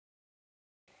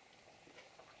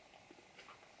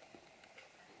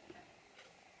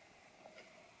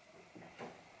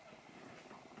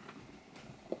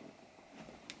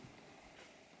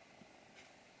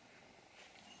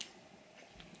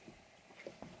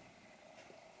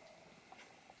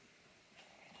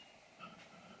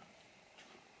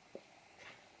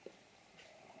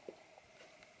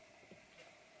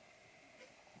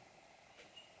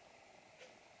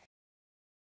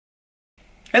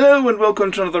Hello and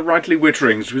welcome to another Writerly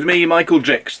Witterings with me, Michael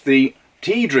Jex, the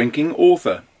tea-drinking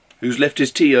author, who's left his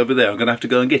tea over there. I'm going to have to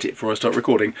go and get it before I start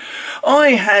recording. I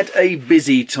had a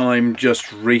busy time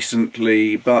just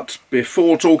recently, but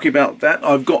before talking about that,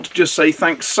 I've got to just say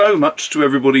thanks so much to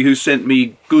everybody who sent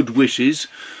me good wishes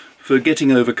for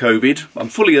getting over COVID. I'm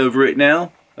fully over it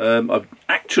now. I've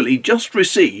actually just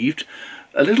received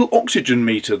a little oxygen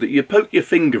meter that you poke your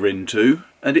finger into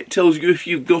and it tells you if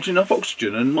you've got enough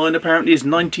oxygen, and mine apparently is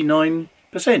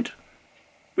 99%,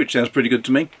 which sounds pretty good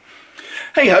to me.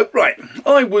 Hey ho, right,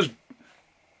 I was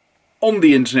on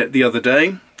the internet the other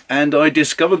day and I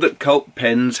discovered that Cult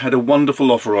Pens had a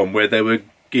wonderful offer on where they were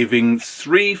giving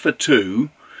 3 for 2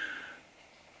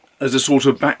 as a sort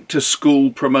of back to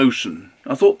school promotion.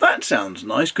 I thought that sounds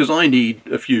nice because I need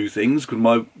a few things, because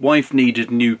my wife needed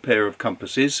a new pair of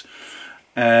compasses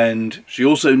and she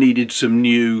also needed some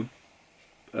new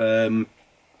pen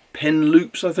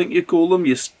loops, I think you call them.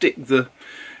 You stick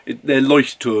they're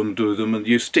light to them and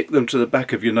you stick them to the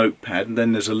back of your notepad and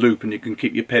then there's a loop and you can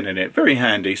keep your pen in it. Very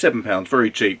handy, £7,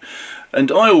 very cheap.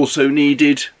 And I also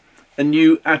needed a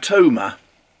new Atoma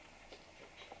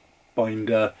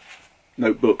binder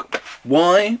notebook.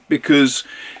 Why? Because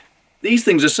these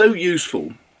things are so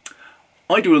useful.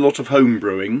 I do a lot of home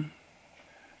brewing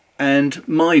and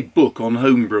my book on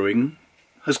home brewing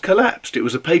has collapsed. It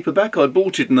was a paperback. I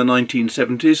bought it in the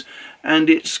 1970s and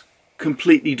it's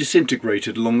completely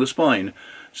disintegrated along the spine.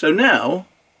 So now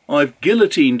I've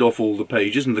guillotined off all the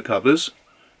pages and the covers.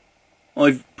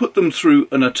 I've put them through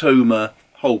an Atoma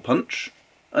hole punch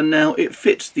and now it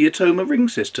fits the Atoma ring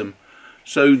system.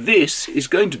 So this is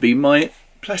going to be my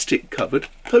plastic covered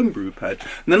homebrew pad.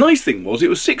 And the nice thing was it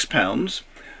was £6,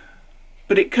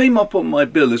 but it came up on my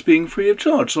bill as being free of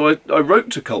charge. So I wrote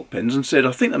to Cult Pens and said,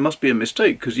 I think there must be a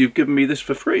mistake because you've given me this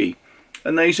for free.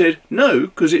 And they said, no,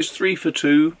 because it's 3 for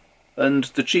 2 and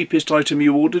the cheapest item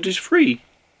you ordered is free.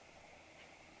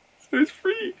 So it's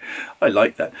free. I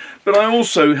like that. But I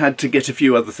also had to get a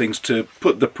few other things to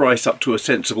put the price up to a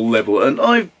sensible level. And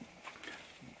I've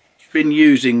been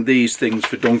using these things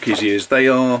for donkey's years. They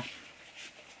are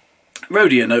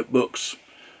Rhodia notebooks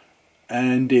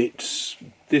and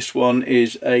this one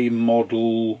is a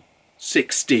model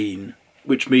 16,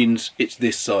 which means it's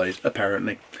this size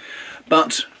apparently.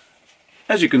 But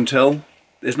as you can tell,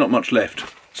 there's not much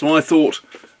left. So I thought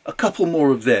a couple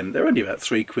more of them. They're only about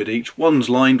 £3 each. One's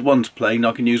lined, one's plain.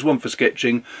 I can use one for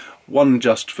sketching, one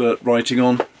just for writing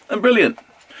on, and brilliant.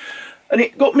 And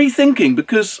it got me thinking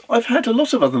because I've had a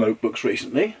lot of other notebooks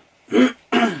recently.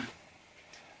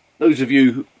 Those of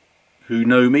you who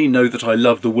know me know that I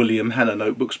love the William Hanna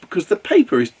notebooks because the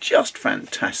paper is just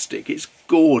fantastic. It's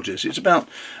gorgeous. It's about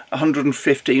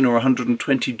 115 or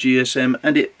 120 GSM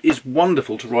and it is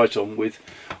wonderful to write on with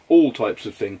all types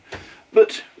of thing.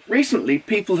 But recently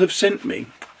people have sent me,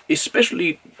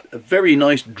 especially a very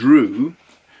nice Drew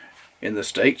in the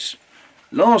States.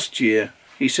 Last year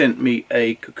he sent me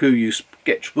a Kikuyu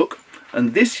sketchbook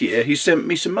and this year he sent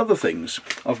me some other things.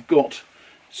 I've got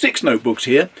 6 notebooks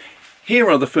here. Here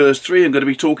are the first 3 I'm going to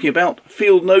be talking about: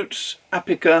 Field Notes,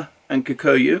 Apica and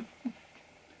Kikuyu.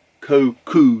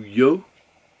 Kokuyo.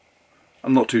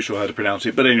 I'm not too sure how to pronounce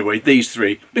it, but anyway, these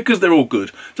 3, because they're all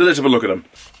good. So let's have a look at them.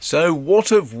 So what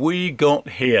have we got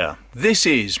here? This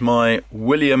is my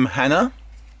William Hanna,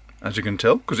 as you can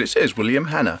tell, because it says William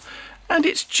Hanna. And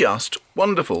it's just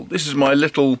wonderful. This is my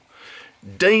little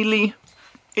daily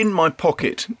in my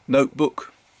pocket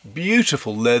notebook.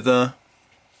 Beautiful leather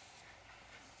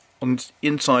on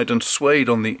inside and suede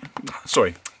on the,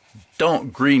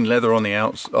 dark green leather on the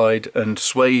outside and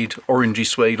suede, orangey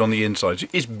suede on the inside.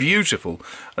 It's beautiful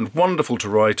and wonderful to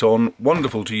write on,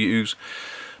 wonderful to use.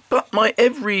 But my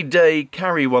everyday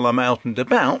carry while I'm out and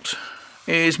about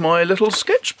is my little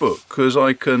sketchbook, because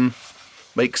I can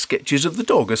make sketches of the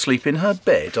dog asleep in her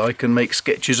bed. I can make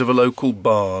sketches of a local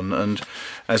barn, and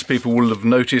as people will have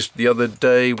noticed the other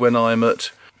day when I'm at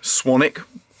Swanwick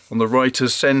on the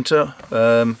Writers' Centre,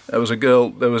 there was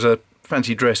a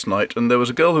fancy dress night and there was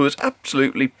a girl who was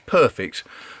absolutely perfect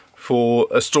for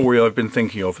a story I've been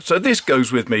thinking of. So this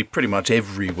goes with me pretty much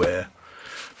everywhere.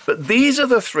 But these are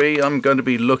the 3 I'm going to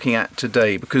be looking at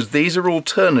today because these are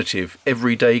alternative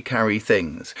everyday carry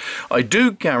things. I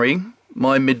do carry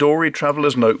my Midori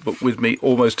Traveller's Notebook with me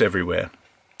almost everywhere,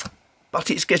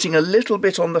 but it's getting a little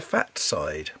bit on the fat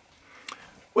side.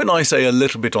 When I say a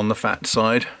little bit on the fat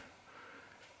side,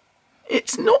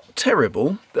 it's not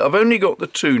terrible. I've only got the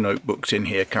 2 notebooks in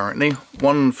here currently.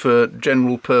 One for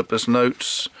general purpose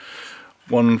notes,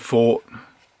 one for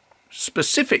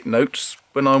specific notes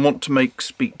when I want to make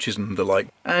speeches and the like.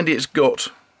 And it's got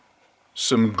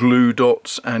some glue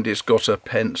dots, and it's got a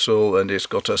pencil, and it's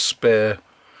got a spare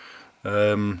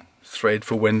thread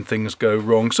for when things go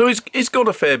wrong. So it's got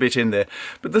a fair bit in there,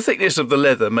 but the thickness of the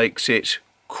leather makes it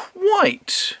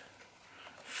quite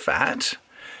fat.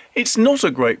 It's not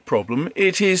a great problem.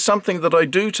 It is something that I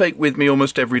do take with me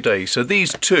almost every day. So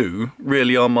these two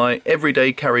really are my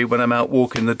everyday carry when I'm out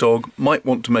walking the dog. Might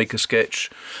want to make a sketch,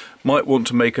 might want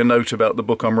to make a note about the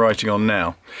book I'm writing on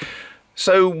now.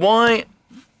 So why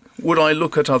would I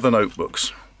look at other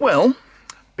notebooks? Well,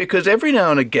 because every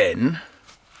now and again,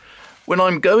 when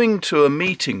I'm going to a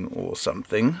meeting or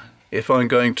something, if I'm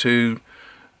going to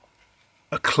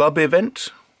a club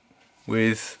event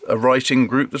with a writing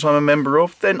group that I'm a member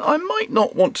of, then I might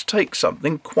not want to take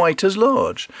something quite as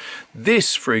large.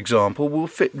 This, for example, will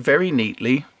fit very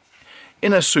neatly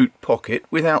in a suit pocket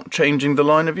without changing the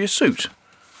line of your suit.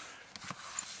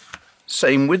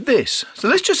 Same with this. So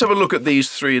let's just have a look at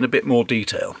these three in a bit more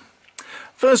detail.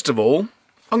 First of all,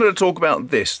 I'm going to talk about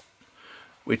this,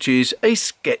 which is a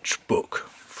sketchbook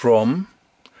from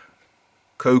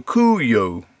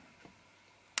Kokuyo.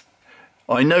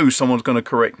 I know someone's going to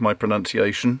correct my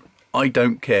pronunciation. I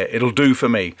don't care. It'll do for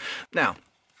me. Now,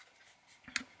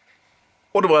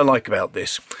 what do I like about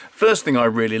this? First thing I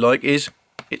really like is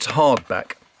it's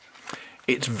hardback.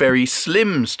 It's very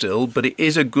slim still, but it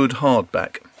is a good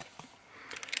hardback.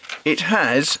 It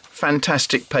has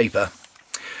fantastic paper.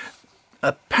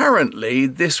 Apparently,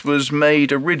 this was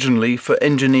made originally for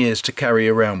engineers to carry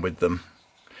around with them.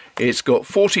 It's got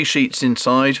 40 sheets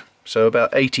inside, so about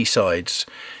 80 sides.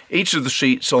 Each of the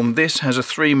sheets on this has a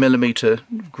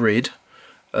 3mm grid,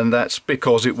 and that's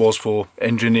because it was for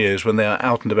engineers when they are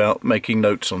out and about making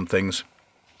notes on things.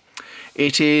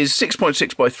 It is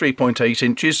 6.6 by 3.8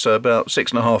 inches, so about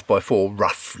 6.5 by 4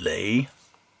 roughly-ish.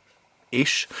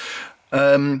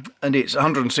 And it's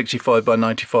 165 by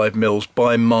 95 mils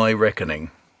by my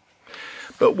reckoning.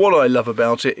 But what I love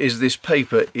about it is this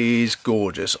paper is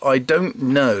gorgeous. I don't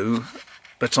know,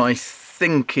 but I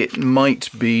think it might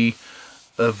be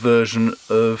a version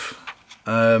of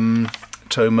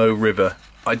Tomoe River.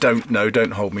 I don't know,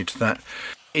 don't hold me to that.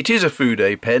 It is a food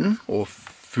pen,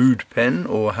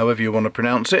 or however you want to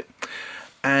pronounce it.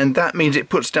 And that means it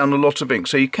puts down a lot of ink,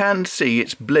 so you can see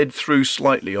it's bled through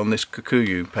slightly on this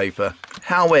Kokuyo paper.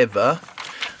 However,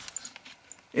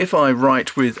 if I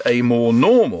write with a more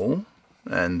normal,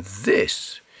 and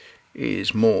this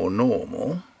is more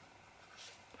normal,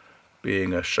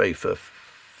 being a Schaefer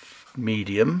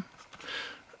medium,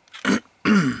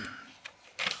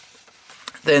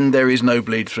 then there is no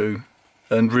bleed through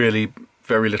and really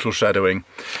very little shadowing.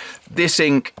 This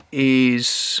ink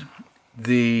is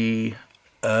the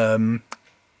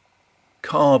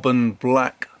carbon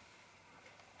black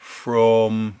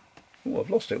from... oh,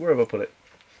 I've lost it. Where have I put it?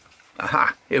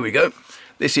 Aha, here we go.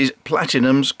 This is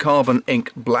Platinum's Carbon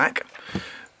Ink Black,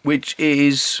 which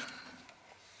is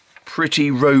pretty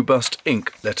robust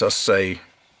ink, let us say,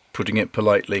 putting it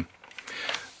politely.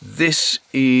 This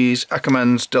is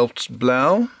Ackermann's Delft's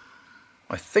Blau,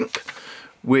 I think,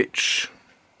 which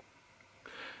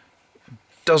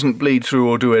doesn't bleed through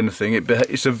or do anything.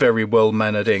 It's a very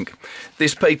well-mannered ink.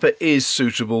 This paper is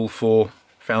suitable for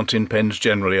fountain pens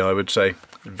generally, I would say.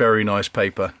 Very nice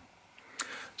paper.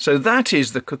 So that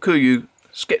is the Kokuyo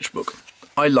sketchbook.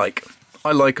 I like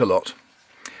a lot.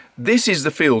 This is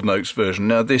the Field Notes version.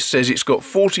 Now this says it's got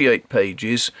 48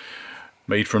 pages,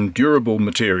 made from durable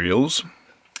materials.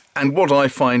 And what I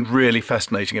find really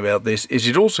fascinating about this is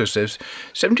it also says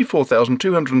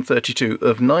 74,232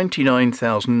 of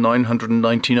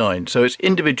 99,999. So it's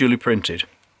individually printed.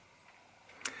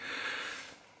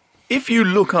 If you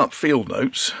look up Field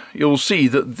Notes, you'll see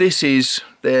that this is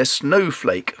their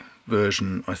snowflake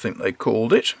version, I think they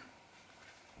called it.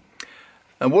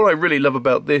 And what I really love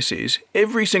about this is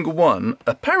every single one,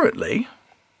 apparently,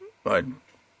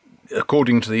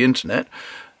 according to the internet,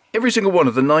 every single one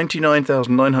of the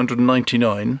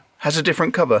 99,999 has a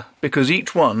different cover, because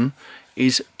each one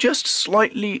is just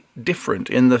slightly different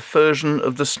in the version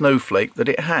of the snowflake that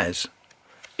it has.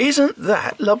 Isn't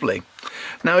that lovely?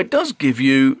 Now it does give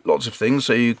you lots of things,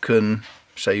 so you can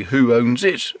say who owns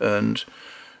it and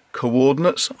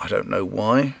coordinates, I don't know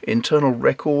why, internal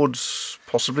records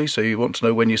possibly, so you want to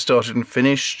know when you started and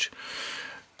finished,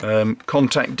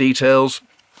 contact details.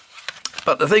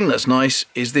 But the thing that's nice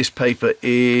is this paper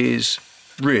is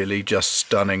really just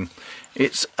stunning.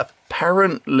 It's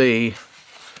apparently,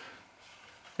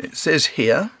 it says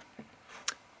here,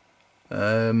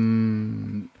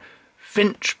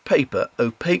 Finch paper,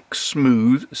 opaque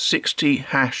smooth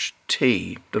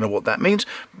 60-T. Don't know what that means.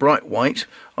 Bright white.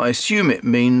 I assume it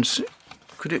means,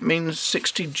 could it mean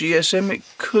 60 GSM? It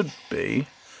could be.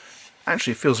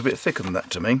 Actually, it feels a bit thicker than that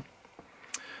to me.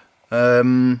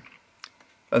 And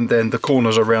then the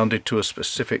corners are rounded to a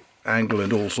specific angle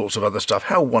and all sorts of other stuff.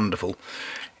 How wonderful.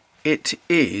 It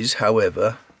is,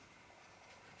 however,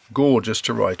 gorgeous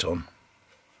to write on.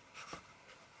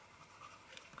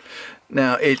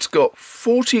 Now, it's got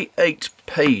 48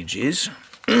 pages,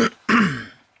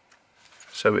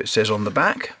 so it says on the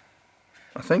back,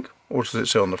 I think, or does it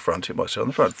say on the front? It might say on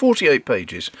the front. 48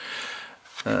 pages.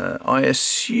 I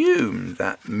assume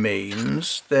that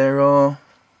means there are...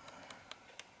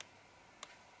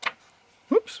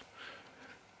 Whoops.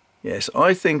 Yes,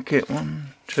 I think it... 1,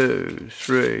 2,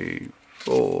 3,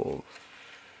 4,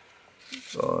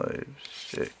 5,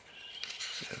 6,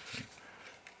 7,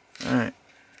 8,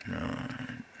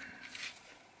 9,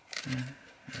 10,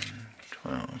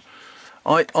 12.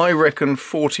 I reckon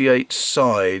 48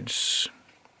 sides.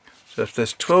 So if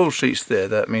there's 12 sheets there,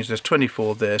 that means there's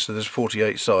 24 there, so there's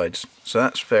 48 sides. So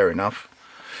that's fair enough.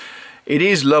 It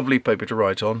is lovely paper to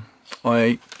write on.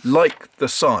 I like the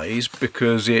size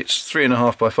because it's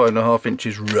 3.5 by 5.5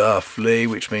 inches roughly,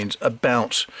 which means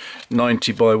about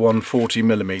 90 by 140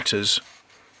 millimeters.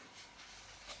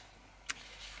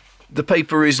 The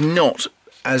paper is not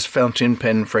as fountain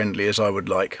pen friendly as I would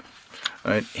like.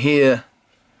 Here,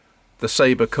 the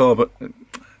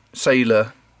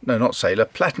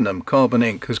Platinum carbon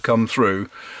ink has come through,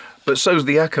 but so's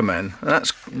the Ackerman, and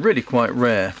that's really quite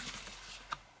rare.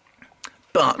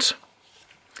 But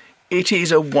it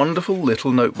is a wonderful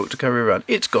little notebook to carry around.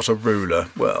 It's got a ruler.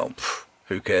 Well,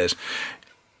 who cares?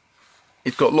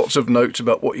 It's got lots of notes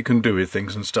about what you can do with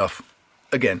things and stuff.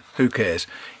 Again, who cares?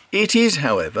 It is,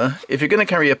 however, if you're going to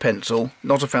carry a pencil,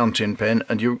 not a fountain pen,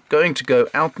 and you're going to go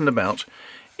out and about,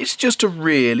 it's just a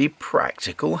really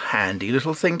practical, handy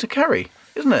little thing to carry,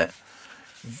 isn't it?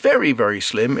 Very, very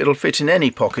slim. It'll fit in any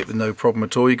pocket with no problem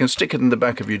at all. You can stick it in the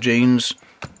back of your jeans,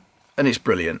 and it's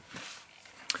brilliant.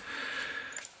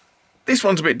 This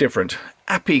one's a bit different.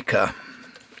 Apica.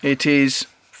 It is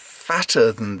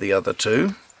fatter than the other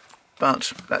two,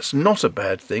 but that's not a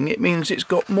bad thing. It means it's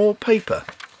got more paper.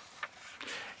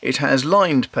 It has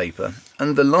lined paper,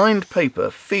 and the lined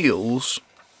paper feels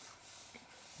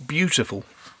beautiful.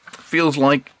 Feels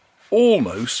like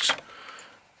almost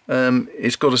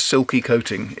it's got a silky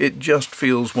coating. It just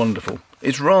feels wonderful.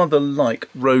 It's rather like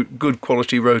good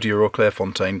quality Rhodia or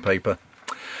Clairefontaine paper.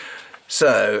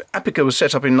 So, Apica was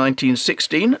set up in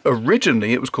 1916.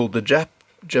 Originally it was called the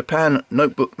Japan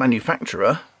Notebook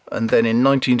Manufacturer, and then in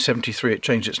 1973 it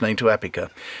changed its name to Apica.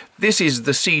 This is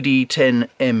the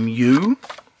CD10MU,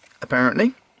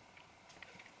 apparently.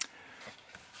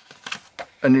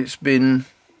 And it's been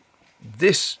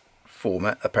this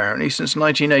format, apparently, since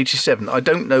 1987. I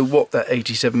don't know what that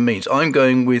 87 means. I'm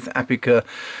going with Apica.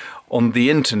 On the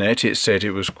internet it said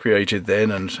it was created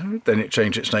then, and then it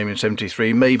changed its name in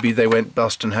 73. Maybe they went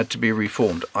bust and had to be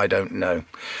reformed. I don't know.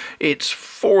 It's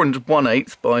 4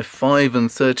 1/8 by 5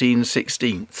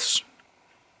 13/16,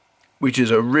 which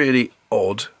is a really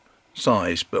odd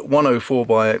size, but 104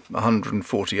 by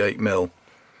 148 mil.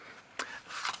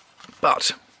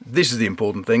 But this is the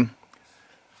important thing.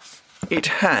 It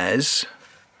has,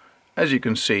 as you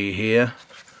can see here,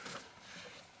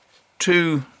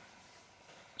 2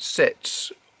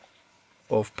 sets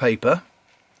of paper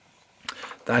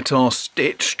that are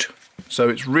stitched, so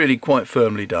it's really quite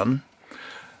firmly done,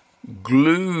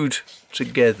 glued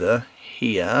together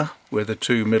here where the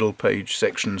 2 middle page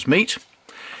sections meet.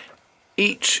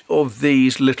 Each of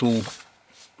these little,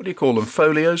 what do you call them,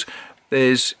 folios,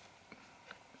 there's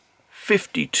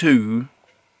 52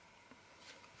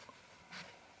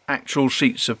 actual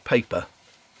sheets of paper.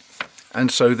 And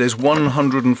so there's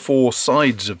 104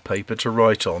 sides of paper to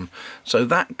write on. So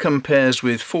that compares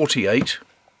with 48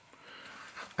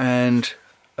 and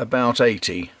about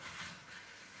 80,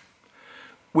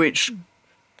 which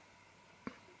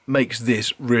makes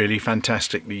this really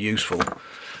fantastically useful.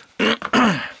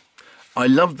 I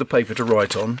love the paper to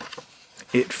write on.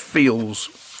 It feels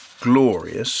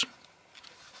glorious.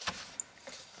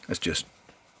 It's just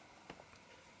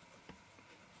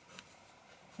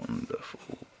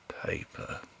wonderful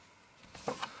paper.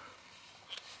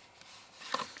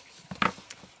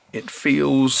 It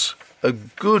feels a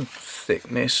good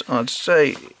thickness. I'd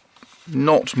say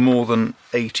not more than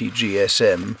 80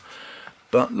 GSM,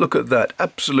 but look at that,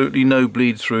 absolutely no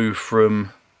bleed through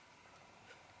from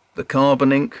the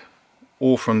carbon ink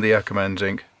or from the Ackerman's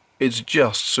ink. It's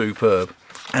just superb,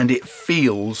 and it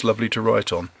feels lovely to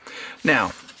write on.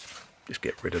 Now, just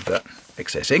get rid of that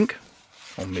excess ink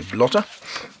on my blotter.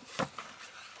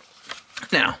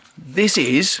 Now, this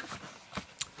is,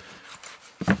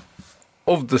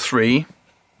 of the 3,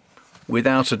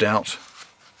 without a doubt,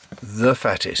 the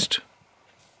fattest.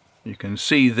 You can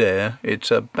see there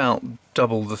it's about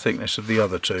double the thickness of the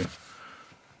other two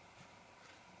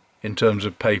in terms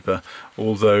of paper,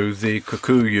 although the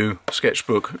Kikuyu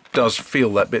sketchbook does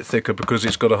feel that bit thicker because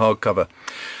it's got a hard cover.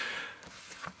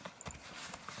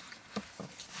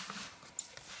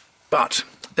 But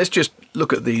let's just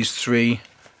look at these three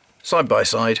side by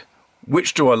side.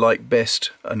 Which do I like best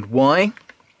and why?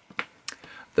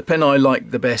 The pen I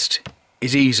like the best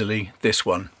is easily this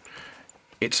one.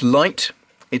 It's light.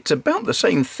 It's about the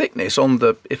same thickness on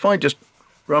the, if I just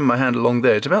run my hand along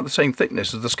there, it's about the same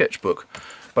thickness as the sketchbook,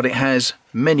 but it has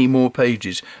many more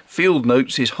pages. Field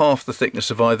Notes is half the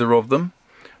thickness of either of them,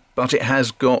 but it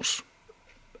has got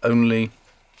only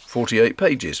 48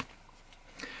 pages.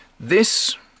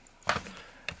 This,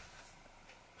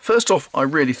 first off, I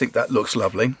really think that looks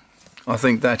lovely. I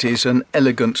think that is an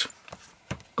elegant,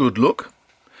 good look.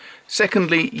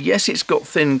 Secondly, yes, it's got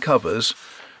thin covers,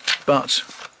 but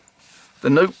the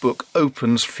notebook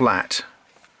opens flat.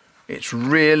 It's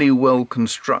really well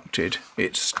constructed.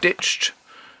 It's stitched.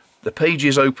 The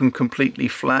pages open completely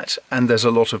flat, and there's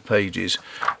a lot of pages.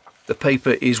 The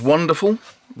paper is wonderful,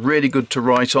 really good to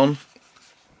write on.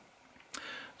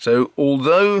 So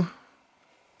although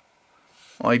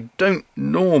I don't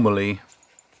normally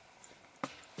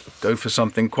go for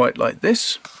something quite like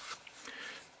this,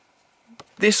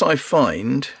 this I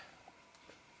find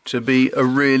to be a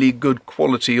really good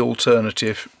quality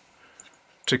alternative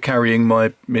to carrying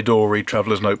my Midori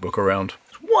Traveller's Notebook around.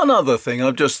 One other thing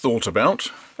I've just thought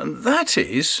about, and that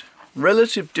is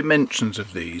relative dimensions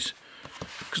of these,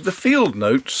 because the Field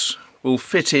Notes will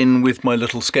fit in with my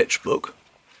little sketchbook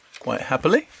quite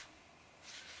happily.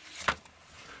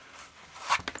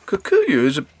 Kikuyu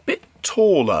is a bit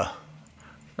taller,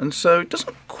 and so it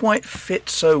doesn't quite fit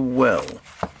so well.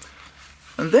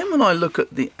 And then when I look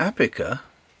at the Apica,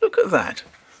 look at that.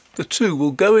 The two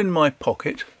will go in my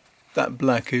pocket. That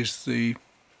black is the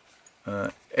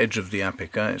edge of the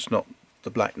Apica, it's not the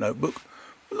black notebook.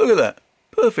 But look at that,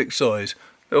 perfect size.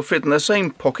 They'll fit in the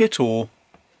same pocket or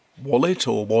wallet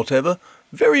or whatever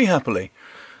very happily.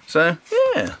 So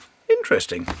yeah,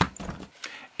 interesting.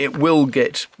 It will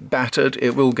get battered,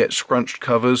 it will get scrunched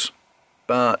covers,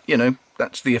 but you know,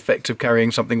 that's the effect of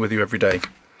carrying something with you every day.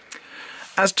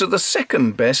 As to the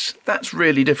second best, that's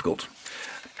really difficult.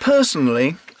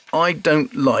 Personally, I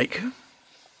don't like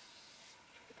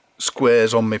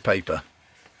squares on my paper.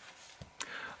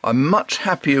 I'm much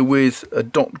happier with a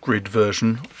dot grid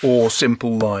version or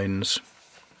simple lines.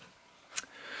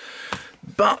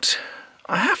 But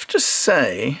I have to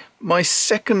say my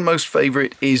second most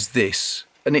favourite is this,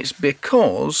 and it's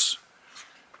because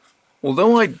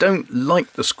although I don't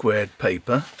like the squared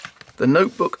paper, the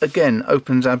notebook again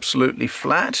opens absolutely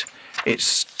flat. It's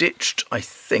stitched, I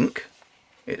think.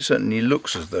 It certainly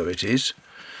looks as though it is.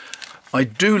 I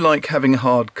do like having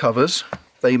hard covers.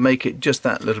 They make it just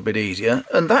that little bit easier,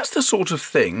 and that's the sort of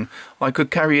thing I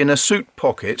could carry in a suit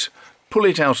pocket, pull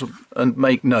it out and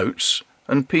make notes,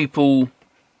 and people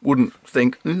wouldn't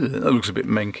think, that looks a bit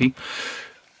manky.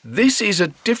 This is a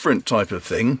different type of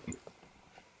thing.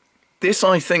 This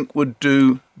I think would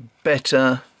do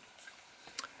better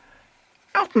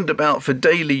out and about for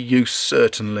daily use,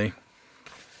 certainly.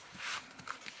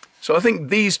 So I think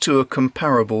these two are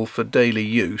comparable for daily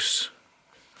use.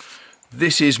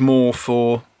 This is more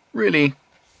for, really,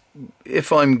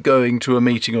 if I'm going to a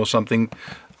meeting or something,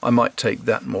 I might take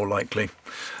that more likely.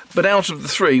 But out of the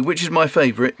three, which is my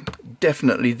favourite?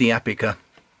 Definitely the Apica.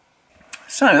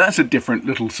 So that's a different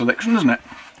little selection, isn't it?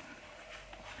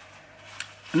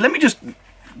 And let me just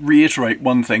reiterate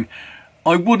one thing.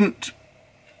 I wouldn't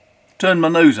turn my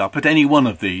nose up at any one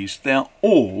of these. They're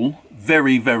all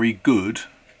very, very good,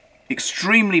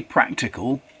 extremely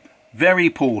practical, very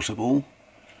portable,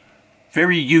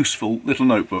 very useful little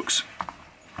notebooks.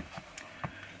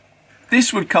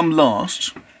 This would come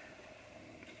last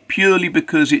purely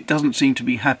because it doesn't seem to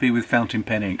be happy with fountain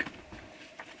pen ink.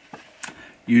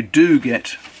 You do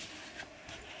get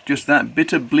just that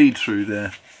bit of bleed through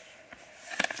there.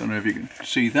 Don't know if you can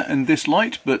see that in this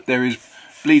light, but there is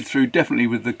bleed through definitely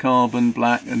with the carbon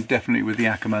black and definitely with the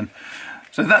Ackerman.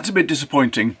 So that's a bit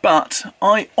disappointing, but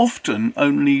I often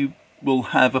only will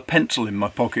have a pencil in my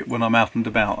pocket when I'm out and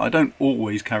about. I don't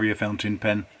always carry a fountain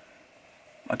pen.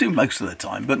 I do most of the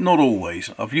time, but not always.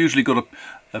 I've usually got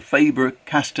a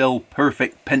Faber-Castell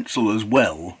Perfect pencil as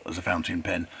well as a fountain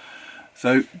pen.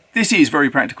 So this is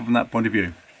very practical from that point of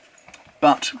view.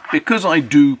 But because I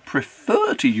do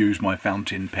prefer to use my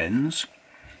fountain pens,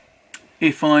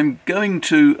 if I'm going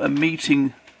to a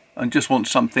meeting and just want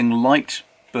something light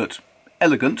but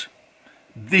elegant,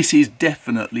 This is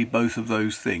definitely both of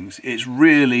those things. It's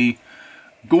really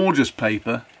gorgeous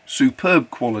paper, superb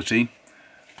quality,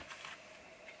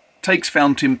 takes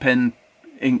fountain pen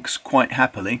inks quite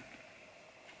happily,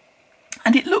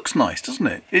 and it looks nice, doesn't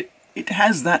it? It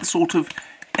has that sort of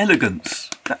elegance,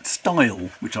 that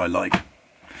style, which I like.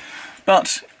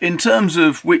 But in terms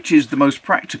of which is the most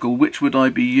practical, which would I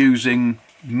be using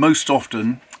most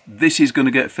often, this is going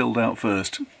to get filled out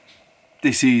first.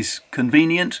 This is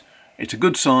convenient, it's a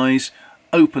good size,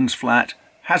 opens flat,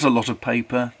 has a lot of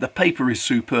paper. The paper is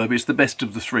superb, it's the best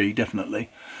of the three, definitely.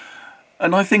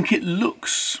 And I think it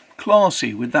looks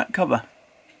classy with that cover.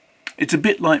 It's a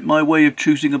bit like my way of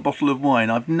choosing a bottle of wine.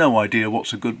 I've no idea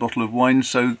what's a good bottle of wine,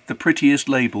 so the prettiest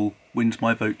label wins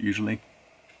my vote usually.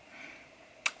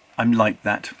 I'm like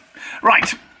that.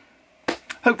 Right.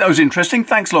 Hope that was interesting.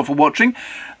 Thanks a lot for watching.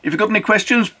 If you've got any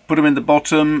questions, put them in the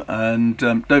bottom, and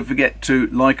don't forget to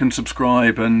like and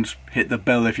subscribe and hit the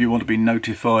bell if you want to be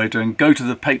notified, and go to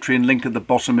the Patreon link at the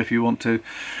bottom if you want to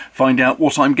find out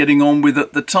what I'm getting on with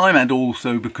at the time, and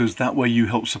also because that way you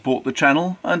help support the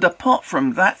channel. And apart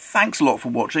from that, thanks a lot for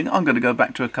watching. I'm going to go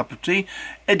back to a cup of tea,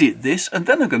 edit this, and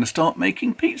then I'm going to start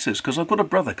making pizzas, because I've got a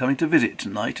brother coming to visit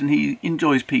tonight and he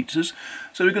enjoys pizzas,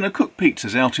 so we're going to cook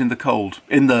pizzas out in the cold,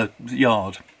 in the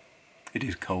yard. It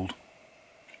is cold.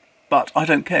 But I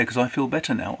don't care, because I feel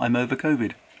better now. I'm over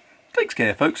COVID. Take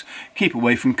care, folks. Keep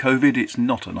away from COVID. It's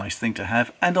not a nice thing to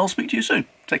have. And I'll speak to you soon.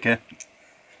 Take care.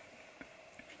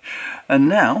 And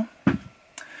now,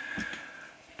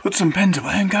 put some pens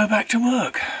away and go back to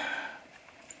work.